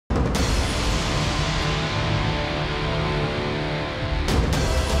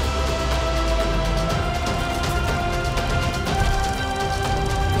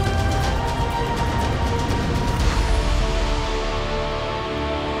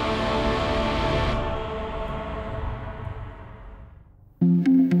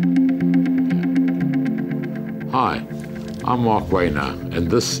Hi, I'm Marc Wainer, and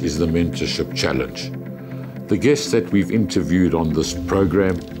this is the Mentorship Challenge. The guests that we've interviewed on this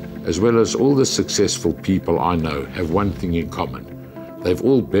program, as well as all the successful people I know, have one thing in common. They've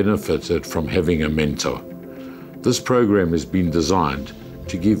all benefited from having a mentor. This program has been designed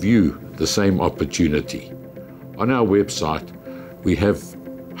to give you the same opportunity. On our website, we have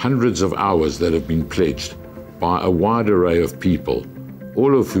hundreds of hours that have been pledged by a wide array of people,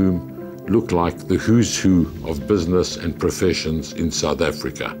 all of whom look like the who's who of business and professions in South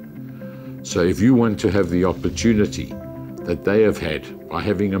Africa. So if you want to have the opportunity that they have had by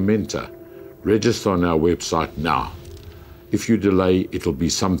having a mentor, register on our website now. If you delay, it'll be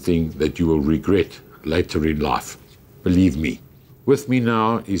something that you will regret later in life. Believe me. With me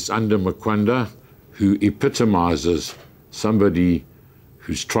now is Anda Maqanda, who epitomizes somebody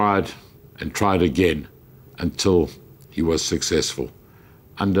who's tried and tried again until he was successful.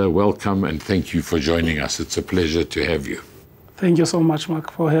 Anda, welcome and thank you for joining us. It's a pleasure to have you. Thank you so much,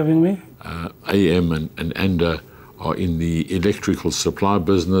 Mark, for having me. AM and Anda are in the electrical supply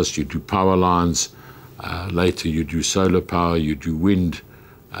business. You do power lines. Later you do solar power, you do wind,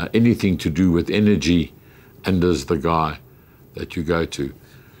 anything to do with energy. Anda's the guy that you go to.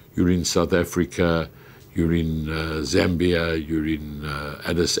 You're in South Africa, you're in Zambia, you're in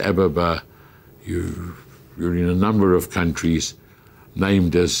Addis Ababa, you're in a number of countries,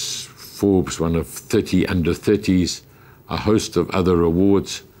 named as Forbes one of 30 under 30s, a host of other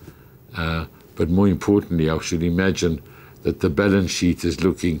awards. But more importantly, I should imagine that the balance sheet is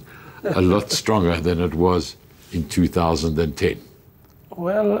looking a lot stronger than it was in 2010.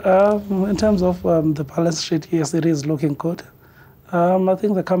 Well, in terms of the balance sheet, yes, it is looking good. I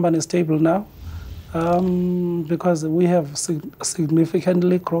think the company is stable now because we have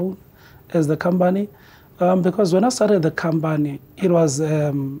significantly grown as the company. Because when I started the company, it was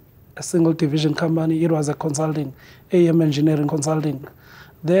a single division company. It was a consulting, AM engineering consulting.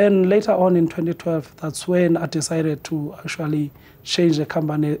 Then later on in 2012, that's when I decided to actually change the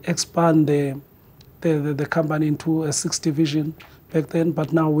company, expand the company into a 6-division back then,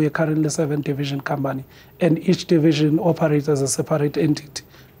 but now we're currently a 7-division company. And each division operates as a separate entity,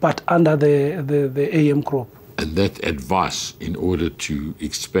 but under the AM group. And that advice in order to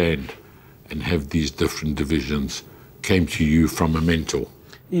expand and have these different divisions came to you from a mentor?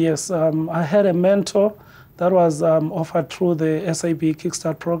 Yes, I had a mentor that was offered through the SAP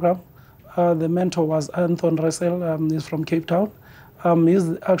Kickstart program. The mentor was Anton Russell. He's from Cape Town. He's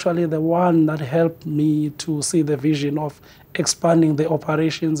actually the one that helped me to see the vision of expanding the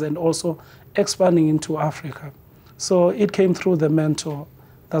operations and also expanding into Africa. So it came through the mentor.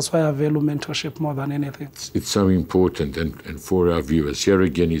 That's why I value mentorship more than anything. It's so important, and for our viewers, here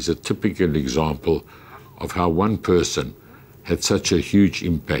again is a typical example of how one person had such a huge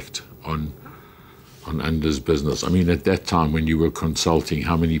impact on Anda's business. I mean, at that time when you were consulting,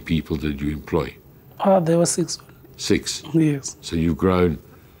 how many people did you employ? There were 6. 6? Yes. So you've grown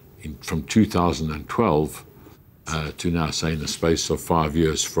from 2012 to now, say, in the space of 5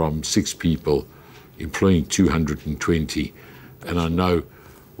 years, from 6 people employing 220. And I know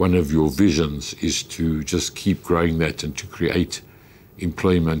one of your visions is to just keep growing that and to create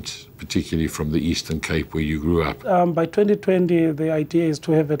employment, particularly from the Eastern Cape where you grew up. By 2020, the idea is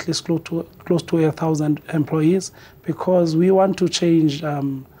to have at least close to 1,000 employees, because we want to change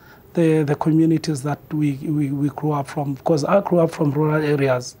the communities that we grew up from. Because I grew up from rural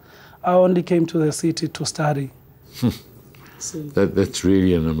areas. I only came to the city to study. So That's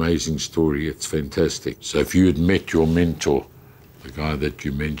really an amazing story. It's fantastic. So if you had met your mentor, the guy that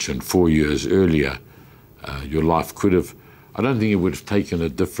you mentioned 4 years earlier, your life could have, I don't think it would have taken a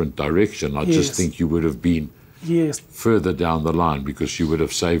different direction. I just think you would have been further down the line because you would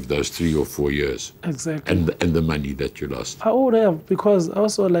have saved those 3 or 4 years. Exactly. And the money that you lost. I would have, because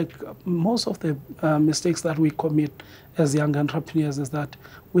also like most of the mistakes that we commit as young entrepreneurs is that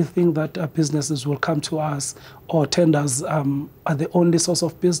we think that businesses will come to us or tenders are the only source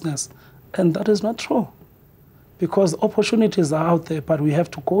of business. And that is not true. Because opportunities are out there, but we have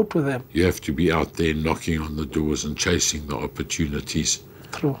to go to them. You have to be out there knocking on the doors and chasing the opportunities.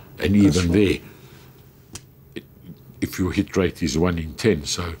 True. And even there, if your hit rate is 1 in 10,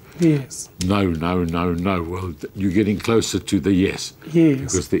 so yes. No, well, you're getting closer to the yes. Yes.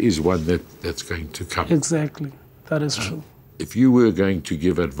 Because there is one that's going to come. Exactly. That is true. If you were going to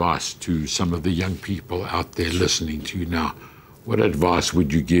give advice to some of the young people out there listening to you now, what advice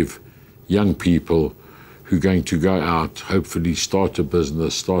would you give young people who are going to go out, hopefully start a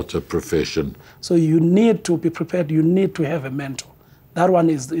business, start a profession? So you need to be prepared. You need to have a mentor. That one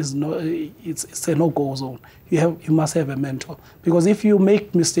is no, it's a no-go zone. You must have a mentor, because if you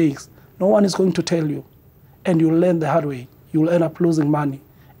make mistakes, no one is going to tell you. and you'll learn the hard way. You'll end up losing money,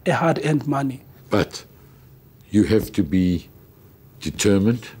 a hard-earned money. But you have to be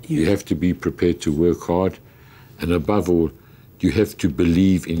determined, you have to be prepared to work hard, and above all, you have to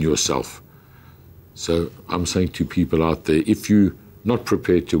believe in yourself. So I'm saying to people out there, if you're not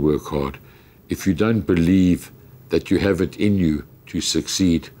prepared to work hard, if you don't believe that you have it in you to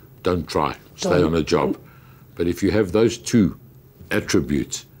succeed, don't try, stay on a job. But if you have those two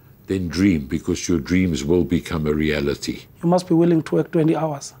attributes, then dream, because your dreams will become a reality. You must be willing to work 20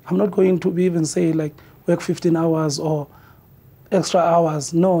 hours. I'm not going to even say like work 15 hours or extra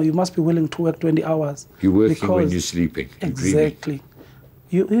hours. No, you must be willing to work 20 hours. You're working when you're sleeping. Exactly.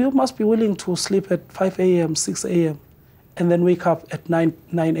 You must be willing to sleep at 5 a.m., 6 a.m., and then wake up at 9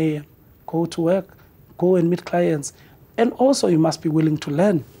 a.m., go to work, go and meet clients. And also you must be willing to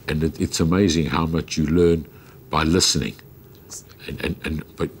learn. And it's amazing how much you learn by listening and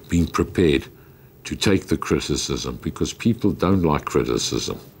by being prepared to take the criticism, because people don't like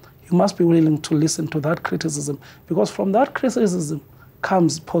criticism. You must be willing to listen to that criticism, because from that criticism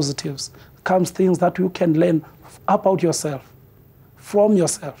comes positives, comes things that you can learn about yourself, from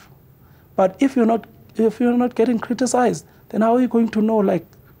yourself. But if you're not getting criticized, then how are you going to know like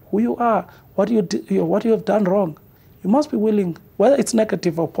who you are, what you have done wrong? You must be willing, whether it's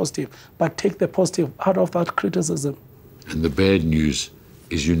negative or positive, but take the positive out of that criticism. And the bad news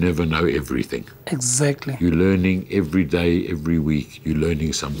is you never know everything. Exactly. You're learning every day, every week. You're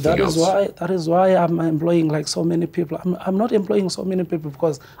learning something else. That is why I'm employing like so many people. I'm not employing so many people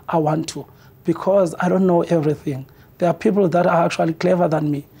because I want to, because I don't know everything. There are people that are actually clever than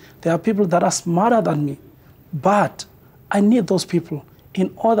me. There are people that are smarter than me. But I need those people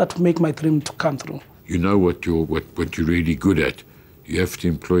in order to make my dream to come through. You know what you're really good at. You have to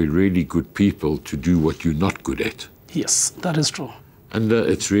employ really good people to do what you're not good at. Yes, that is true. And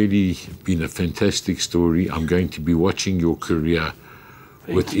it's really been a fantastic story. I'm going to be watching your career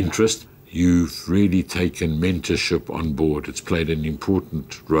with interest. You've really taken mentorship on board. It's played an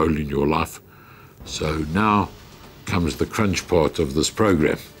important role in your life. So now comes the crunch part of this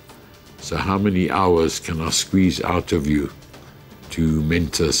program. So how many hours can I squeeze out of you to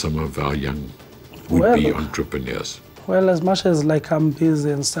mentor some of our young would-be entrepreneurs? Well, as much as like I'm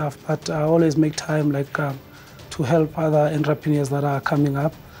busy and stuff, but I always make time like to help other entrepreneurs that are coming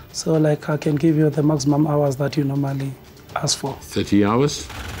up. So like I can give you the maximum hours that you normally ask for. 30 hours?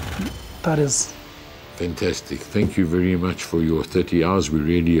 That is. Fantastic. Thank you very much for your 30 hours. We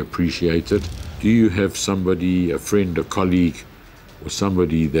really appreciate it. Do you have somebody, a friend, a colleague, or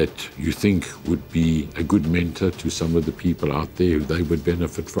somebody that you think would be a good mentor to some of the people out there who they would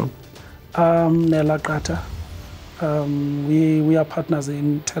benefit from? Nela Kata. We are partners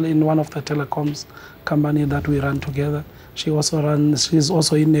in one of the telecoms company that we run together. She's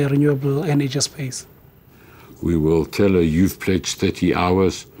also in the renewable energy space. We will tell her you've pledged 30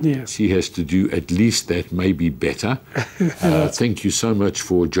 hours. Yes. She has to do at least that, maybe better. Thank you so much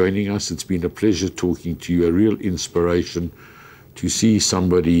for joining us. It's been a pleasure talking to you, a real inspiration to see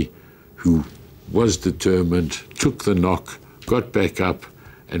somebody who was determined, took the knock, got back up,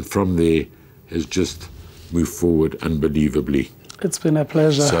 and from there has just moved forward unbelievably. It's been a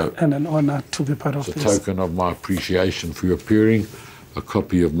pleasure and an honor to be part of this. It's a token of my appreciation for your appearing, a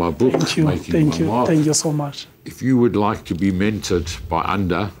copy of my book, Thank you so much. If you would like to be mentored by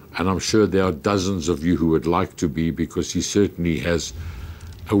Anda, and I'm sure there are dozens of you who would like to be, because he certainly has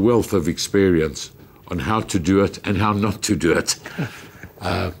a wealth of experience on how to do it and how not to do it.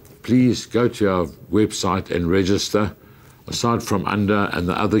 Please go to our website and register. Aside from Anda and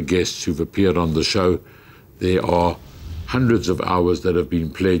the other guests who've appeared on the show, there are hundreds of hours that have been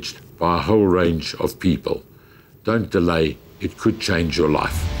pledged by a whole range of people. Don't delay, it could change your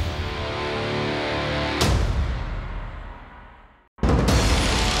life.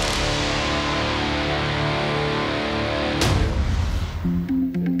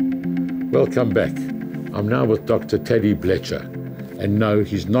 Welcome back. I'm now with Dr. Taddy Blecher. And no,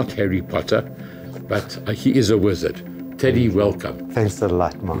 he's not Harry Potter, but he is a wizard. Taddy, welcome. Thanks a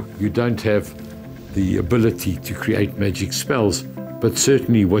lot, Mark. You don't have the ability to create magic spells, but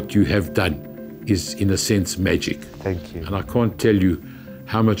certainly what you have done is, in a sense, magic. Thank you. And I can't tell you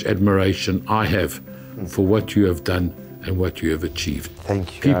how much admiration I have for what you have done and what you have achieved.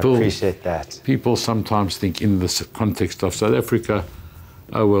 Thank you. I appreciate that. People sometimes think in the context of South Africa,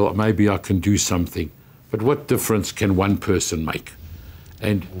 oh, well, maybe I can do something. But what difference can one person make?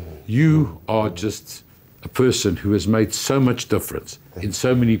 And you are just a person who has made so much difference in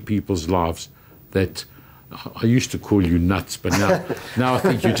so many people's lives that I used to call you nuts, but now I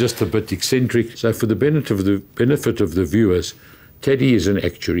think you're just a bit eccentric. So for the benefit of the viewers, Taddy is an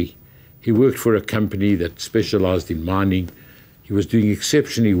actuary. He worked for a company that specialized in mining. He was doing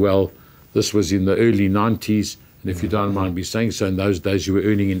exceptionally well. This was in the early 90s. And if you don't mind me saying so, in those days you were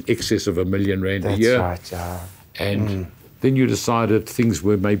earning in excess of R1 million a year. That's right, yeah. And then you decided things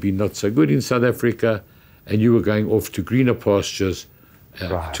were maybe not so good in South Africa, and you were going off to greener pastures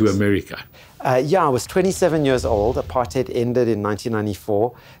to America. Yeah, I was 27 years old. Apartheid ended in 1994.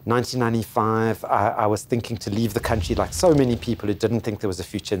 1995, I was thinking to leave the country like so many people who didn't think there was a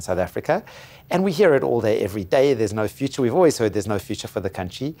future in South Africa. And we hear it all day, every day. There's no future. We've always heard there's no future for the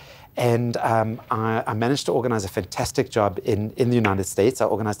country. And I managed to organize a fantastic job in the United States. I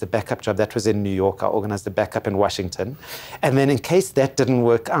organized a backup job. That was in New York. I organized a backup in Washington. And then in case that didn't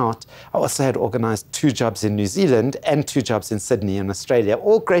work out, I also had organized 2 jobs in New Zealand and 2 jobs in Sydney in Australia.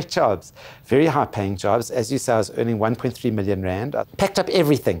 All great jobs, very high-paying jobs. As you say, I was earning 1.3 million rand. I packed up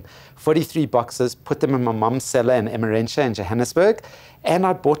everything, 43 boxes, put them in my mom's cellar in Emmarentia in Johannesburg, and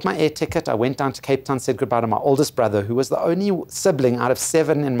I bought my air ticket. I went down to Cape Town, said goodbye to my oldest brother, who was the only sibling out of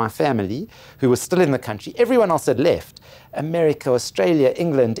 7 in my family who was still in the country. Everyone else had left. America, Australia,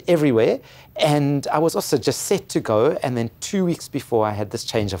 England, everywhere. And I was also just set to go. And then 2 weeks before, I had this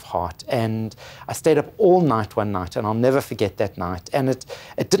change of heart. And I stayed up all night one night, and I'll never forget that night. And it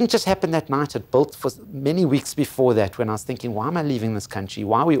didn't just happen that night. It built for many weeks before that, when I was thinking, why am I leaving this country?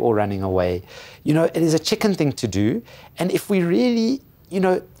 Why are we all running away? You know, it is a chicken thing to do. And if we really, you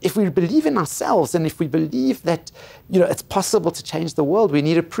know, if we believe in ourselves, and if we believe that, you know, it's possible to change the world, we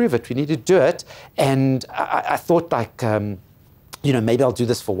need to prove it. We need to do it. And I thought, like, you know, maybe I'll do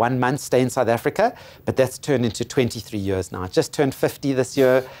this for 1 month, stay in South Africa, but that's turned into 23 years now. I just turned 50 this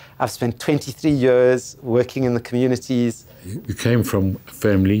year. I've spent 23 years working in the communities. You came from a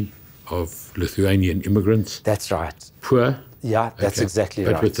family of Lithuanian immigrants. That's right. Poor. Yeah, that's exactly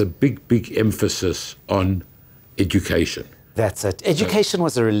right. But with a big, big emphasis on education. That's it. Education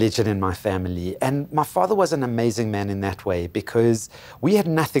was a religion in my family. And my father was an amazing man in that way, because we had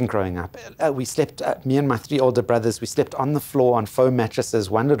nothing growing up. We slept, me and my 3 older brothers, we slept on the floor on foam mattresses,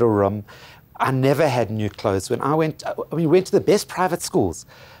 one little room. I never had new clothes. When we went to the best private schools,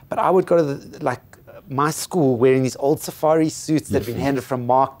 but I would go to my school wearing these old safari suits that had been handed from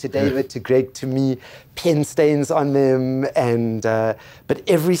Mark to David to Greg to me, pen stains on them, and but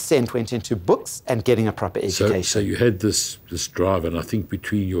every cent went into books and getting a proper education. So you had this drive, and I think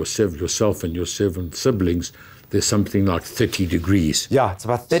between yourself and your 7 siblings, there's something like 30 degrees. Yeah, it's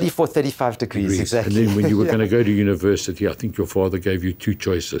about 34, 35 degrees, exactly. And then when you were going to go to university, I think your father gave you 2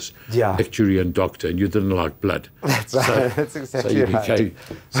 choices, actuary and doctor, and you didn't like blood. That's right, that's exactly right.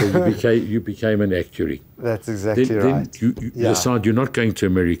 So you became an actuary. That's exactly right. Then you decide you're not going to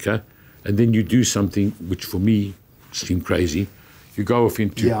America, and then you do something which for me seemed crazy. You go off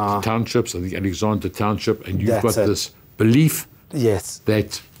into townships, I think Alexander Township, and you've got this belief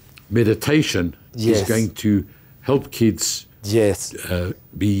that meditation is going to help kids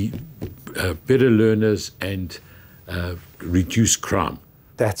be better learners and reduce crime.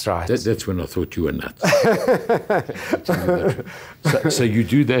 That's right. That's when I thought you were nuts. So you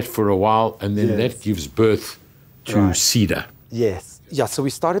do that for a while, and then that gives birth to CEDA. Yes. Yeah, so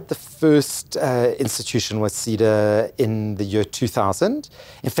we started the first institution with CEDA in the year 2000.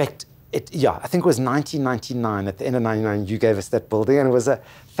 In fact, I think it was 1999. At the end of 99, you gave us that building, and it was a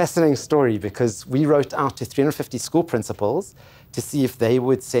fascinating story, because we wrote out to 350 school principals to see if they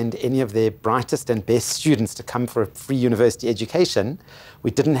would send any of their brightest and best students to come for a free university education.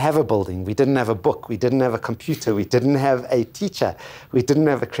 We didn't have a building, we didn't have a book, we didn't have a computer, we didn't have a teacher, we didn't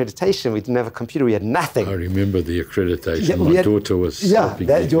have accreditation, we didn't have a computer, we had nothing. I remember the accreditation. My daughter was helping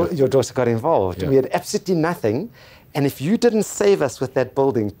me. Your daughter got involved. We had absolutely nothing. And if you didn't save us with that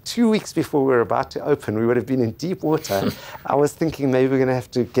building 2 weeks before we were about to open, we would have been in deep water. I was thinking maybe we're going to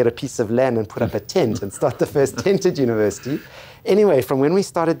have to get a piece of land and put up a tent and start the first tented university. Anyway, from when we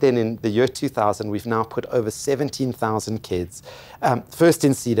started then in the year 2000, we've now put over 17,000 kids, first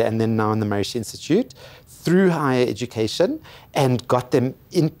in CEDA and then now in the Mauritius Institute, through higher education, and got them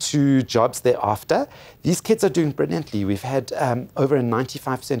into jobs thereafter. These kids are doing brilliantly. We've had over a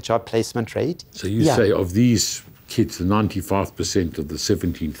 95% job placement rate. So you say of these kids, the 95% of the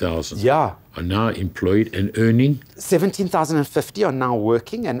 17,000 are now employed and earning? 17,050 are now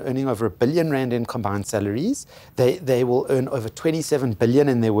working and earning over R1 billion in combined salaries. They will earn over 27 billion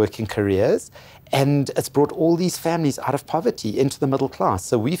in their working careers. And it's brought all these families out of poverty into the middle class.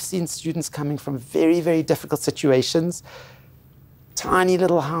 So we've seen students coming from very, very difficult situations, tiny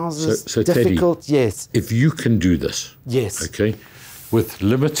little houses, difficult, Teddy, if you can do this, okay, with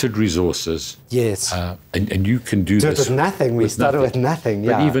limited resources, and you can do this with nothing. We started with nothing,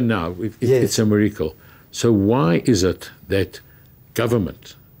 But even now, it's a miracle. So why is it that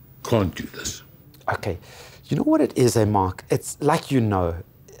government can't do this? Okay. You know what it is, Mark? It's like,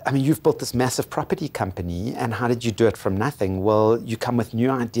 I mean, you've built this massive property company, and how did you do it from nothing? Well, you come with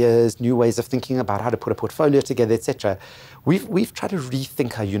new ideas, new ways of thinking about how to put a portfolio together, etc. We've tried to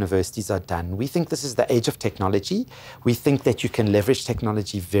rethink how universities are done. We think this is the age of technology. We think that you can leverage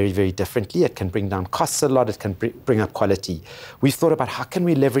technology very, very differently. It can bring down costs a lot. It can bring up quality. We've thought about how can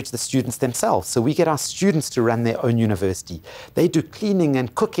we leverage the students themselves. So we get our students to run their own university. They do cleaning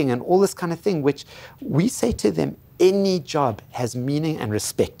and cooking and all this kind of thing, which we say to them, any job has meaning and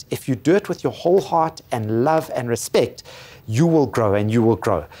respect. If you do it with your whole heart and love and respect, you will grow and you will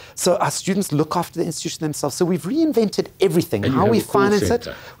grow. So our students look after the institution themselves. So we've reinvented everything. And how we finance it.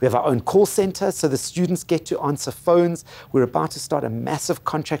 Center. We have our own call center, so the students get to answer phones. We're about to start a massive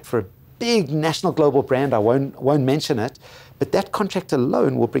contract for a big national global brand. I won't mention it, but that contract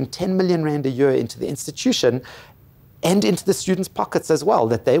alone will bring 10 million rand a year into the institution and into the students' pockets as well,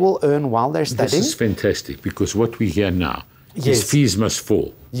 that they will earn while they're studying. This is fantastic, because what we hear now Yes. is fees must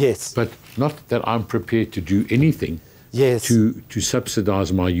fall. Yes. But not that I'm prepared to do anything Yes. to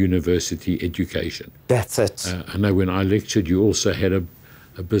subsidize my university education. That's it. I know when I lectured, you also had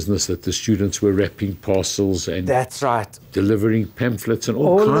a business that the students were wrapping parcels and That's right. delivering pamphlets and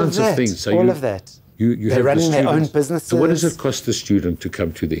all kinds of things. So all of that. You They're have running the their own students. businesses. So what does it cost the student to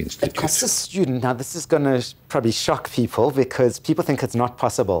come to the institute? It costs a student, now this is going to probably shock people because people think it's not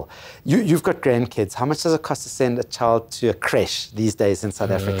possible. You've got grandkids. How much does it cost to send a child to a creche these days in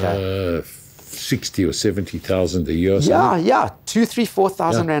South Africa? 60 or 70,000 a year. Yeah, 2,000, 3,000,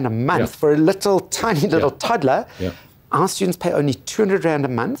 4,000 rand a month for a tiny little toddler. Yeah. Our students pay only 200 rand a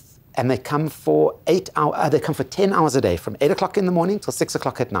month, and they come for 10 hours a day, from 8 o'clock in the morning till 6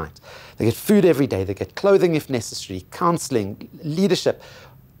 o'clock at night. They get food every day. They get clothing if necessary, counseling, leadership,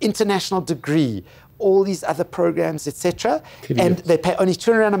 international degree, all these other programs, etc. And they pay only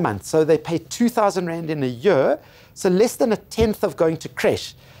 200 rand a month. So they pay 2,000 rand in a year. So less than a tenth of going to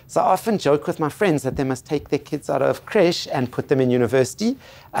creche. So I often joke with my friends that they must take their kids out of creche and put them in university.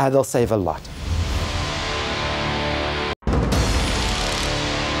 They'll save a lot.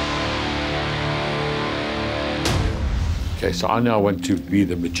 Okay, so I now want to be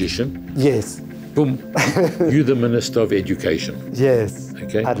the magician. Yes. Boom, you're the Minister of Education. Yes.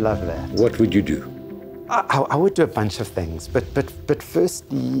 Okay. I'd love that. What would you do? I would do a bunch of things, but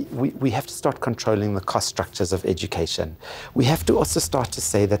firstly, we have to start controlling the cost structures of education. We have to also start to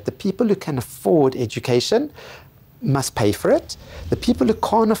say that the people who can afford education must pay for it. The people who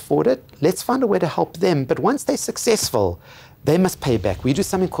can't afford it, let's find a way to help them. But once they're successful, they must pay back. We do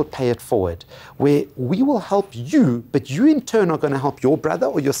something called Pay It Forward, where we will help you, but you in turn are going to help your brother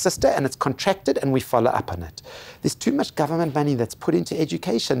or your sister, and it's contracted and we follow up on it. There's too much government money that's put into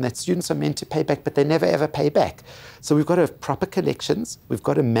education that students are meant to pay back, but they never ever pay back. So we've got to have proper collections. We've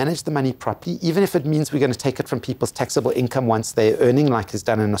got to manage the money properly, even if it means we're going to take it from people's taxable income once they're earning, like is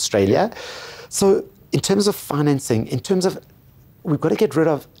done in Australia. So in terms of financing, we've got to get rid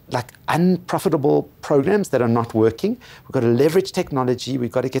of unprofitable programs that are not working. We've got to leverage technology.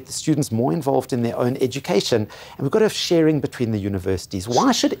 We've got to get the students more involved in their own education. And we've got to have sharing between the universities.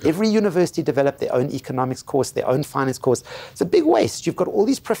 Why should every university develop their own economics course, their own finance course? It's a big waste. You've got all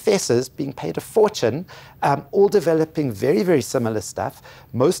these professors being paid a fortune, all developing very, very similar stuff.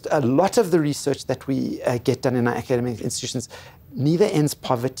 A lot of the research that we get done in our academic institutions neither ends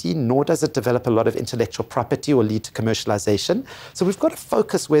poverty, nor does it develop a lot of intellectual property or lead to commercialization. So we've got to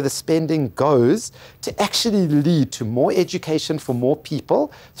focus where the spending goes to actually lead to more education for more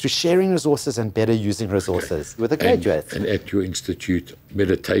people through sharing resources and better using resources with the graduates. And at your institute,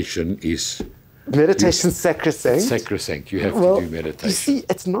 meditation is... Meditation sacrosanct. Sacrosanct. You have to do meditation. You see,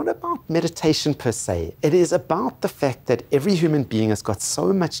 it's not about meditation per se. It is about the fact that every human being has got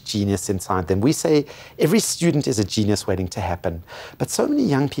so much genius inside them. We say every student is a genius waiting to happen. But so many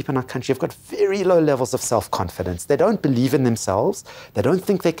young people in our country have got very low levels of self-confidence. They don't believe in themselves. They don't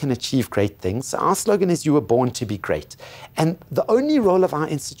think they can achieve great things. So our slogan is, you were born to be great. And the only role of our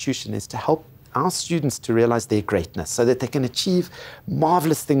institution is to help our students to realize their greatness so that they can achieve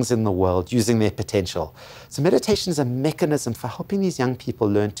marvelous things in the world using their potential. So meditation is a mechanism for helping these young people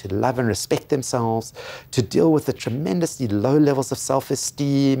learn to love and respect themselves, to deal with the tremendously low levels of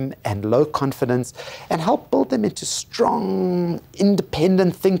self-esteem and low confidence, and help build them into strong,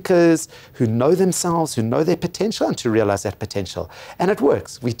 independent thinkers who know themselves, who know their potential, and to realize that potential. And it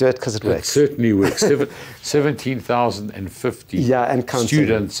works. We do it because it works. It certainly works. 17,050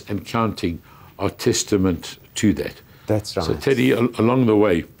 students and counting are testament to that. That's right. So Teddy, along the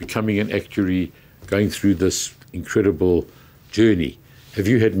way, becoming an actuary, going through this incredible journey, have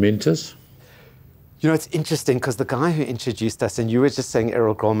you had mentors? You know, it's interesting because the guy who introduced us, and you were just saying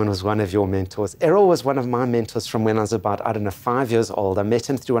Errol Goldman was one of your mentors. Errol was one of my mentors from when I was about, I don't know, 5 years old. I met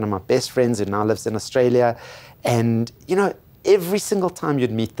him through one of my best friends who now lives in Australia. And, you know, every single time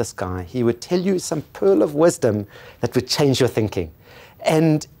you'd meet this guy, he would tell you some pearl of wisdom that would change your thinking.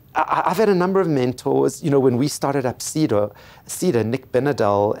 And I've had a number of mentors. You know, when we started up Cedar, Nick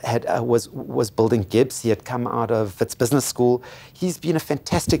Benadell was building Gibbs. He had come out of its business school. He's been a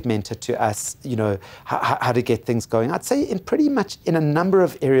fantastic mentor to us, you know, how to get things going. I'd say in pretty much in a number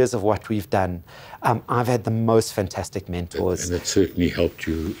of areas of what we've done, I've had the most fantastic mentors. And it certainly helped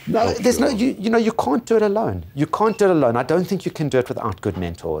you. No, there's no, you know, you can't do it alone. You can't do it alone. I don't think you can do it without good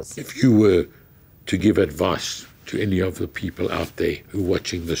mentors. If you were to give advice to any of the people out there who are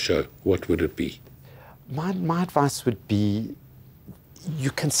watching the show, what would it be? My advice would be,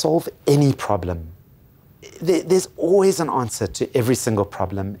 you can solve any problem. There's always an answer to every single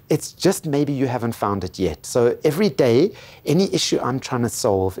problem. It's just maybe you haven't found it yet. So every day, any issue I'm trying to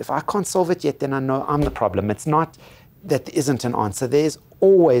solve, if I can't solve it yet, then I know I'm the problem. It's not that there isn't an answer. There's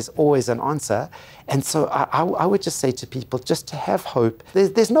always an answer. And so I would just say to people, just to have hope.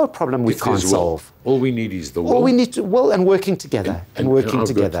 There's no problem we can't solve. All we need is the will. All we need to will and working together. And working I've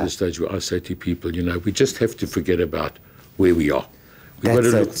together. got to the stage where I say to people, you know, we just have to forget about where we are. We've got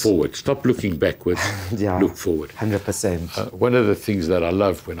to look forward. Stop looking backwards. Yeah, look forward. 100%. One of the things that I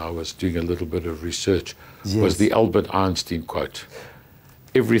loved when I was doing a little bit of research was the Albert Einstein quote.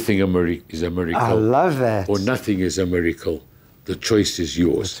 Everything is a miracle. I love that. Or nothing is a miracle. The choice is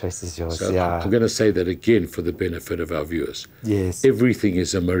yours. The choice is yours, so yeah. I'm going to say that again for the benefit of our viewers. Yes. Everything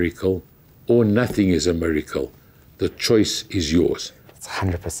is a miracle or nothing is a miracle. The choice is yours. It's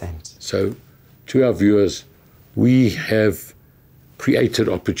 100%. So to our viewers, we have created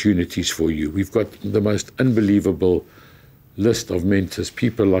opportunities for you. We've got the most unbelievable list of mentors,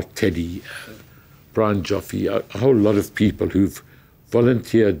 people like Teddy, Brian Joffe, a whole lot of people who've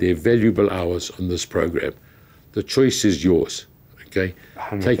volunteered their valuable hours on this program. The choice is yours, okay?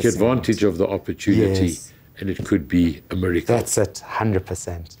 100%. Take advantage of the opportunity, yes. And it could be a miracle. That's it,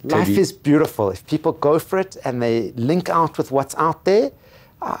 100%. Life is beautiful. If people go for it and they link out with what's out there,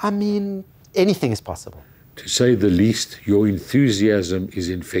 I mean, anything is possible. To say the least, your enthusiasm is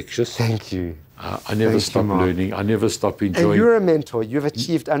infectious. Thank you. I never stop learning. I never stop enjoying. And you're a mentor. You've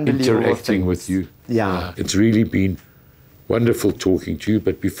achieved unbelievable interacting things. with you. Yeah. It's really been wonderful talking to you.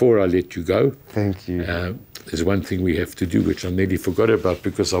 But before I let you go, thank you. There's one thing we have to do, which I nearly forgot about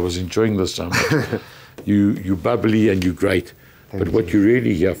because I was enjoying this so much. You're bubbly and you're great. But what you're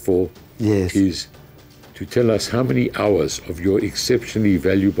really here for is to tell us how many hours of your exceptionally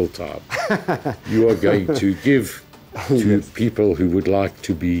valuable time you are going to give to people who would like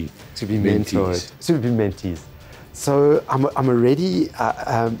to be mentees. To be mentees. So I'm already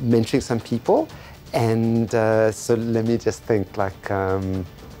mentoring some people, and so let me just think, like,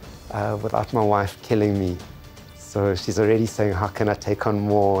 without my wife killing me. So she's already saying, how can I take on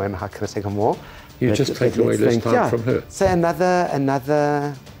more, and how can I take on more? You just take away less time from her. So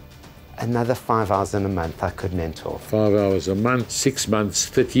another 5 hours in a month I could mentor. 5 hours a month, 6 months,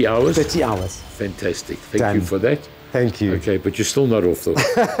 30 hours? 30 hours. Fantastic. Thank you for that. Thank you. Okay, but you're still not off the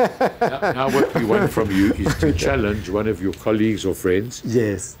hook. now what we want from you is to challenge one of your colleagues or friends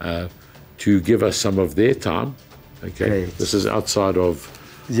to give us some of their time. Okay, great. This is outside of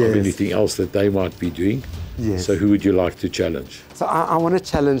anything else that they might be doing. Yes. So who would you like to challenge? So I want to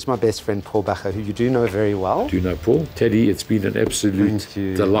challenge my best friend, Paul Blecher, who you do know very well. Do you know Paul? Teddy, it's been an absolute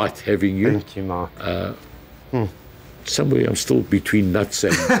delight having you. Thank you, Mark. Somewhere I'm still between nuts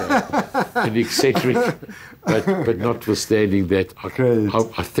and eccentric, but notwithstanding that,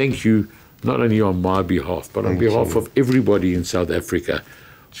 I thank you not only on my behalf, but on behalf of everybody in South Africa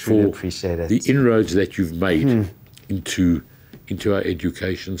for appreciate it. the inroads that you've made into our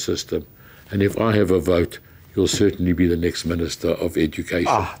education system. And if I have a vote, you'll certainly be the next Minister of Education.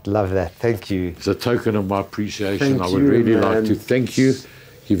 Ah, love that. Thank you. As a token of my appreciation, I would really like to thank you,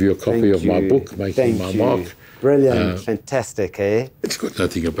 give you a copy of my book, Making My Mark. Brilliant. Fantastic, eh? It's got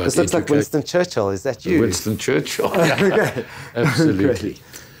nothing about This looks like Winston Churchill. Is that you? Winston Churchill. Yeah. Absolutely.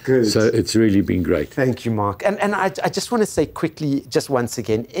 Good. So it's really been great. Thank you, Mark. And I just want to say quickly, just once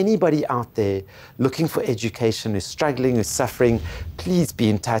again, anybody out there looking for education, who's struggling, who's suffering, please be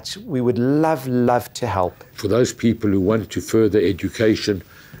in touch. We would love to help. For those people who want to further education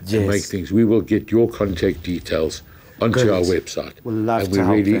and make things, we will get your contact details onto our website. We'll love to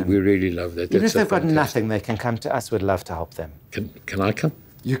help them. We really love that. Even if they've got nothing, they can come to us. We'd love to help them. Can I come?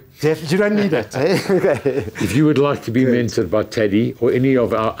 You don't need it. Eh? Okay. If you would like to be mentored by Taddy or any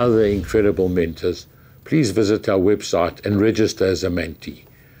of our other incredible mentors, please visit our website and register as a mentee.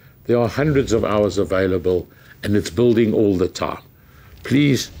 There are hundreds of hours available, and it's building all the time.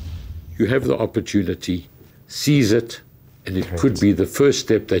 Please, you have the opportunity, seize it, and it could be the first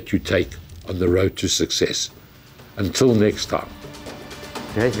step that you take on the road to success. Until next time.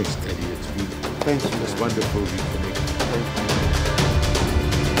 Great. Thanks, Teddy. It's been Thank you. wonderful reconnecting. Thank you.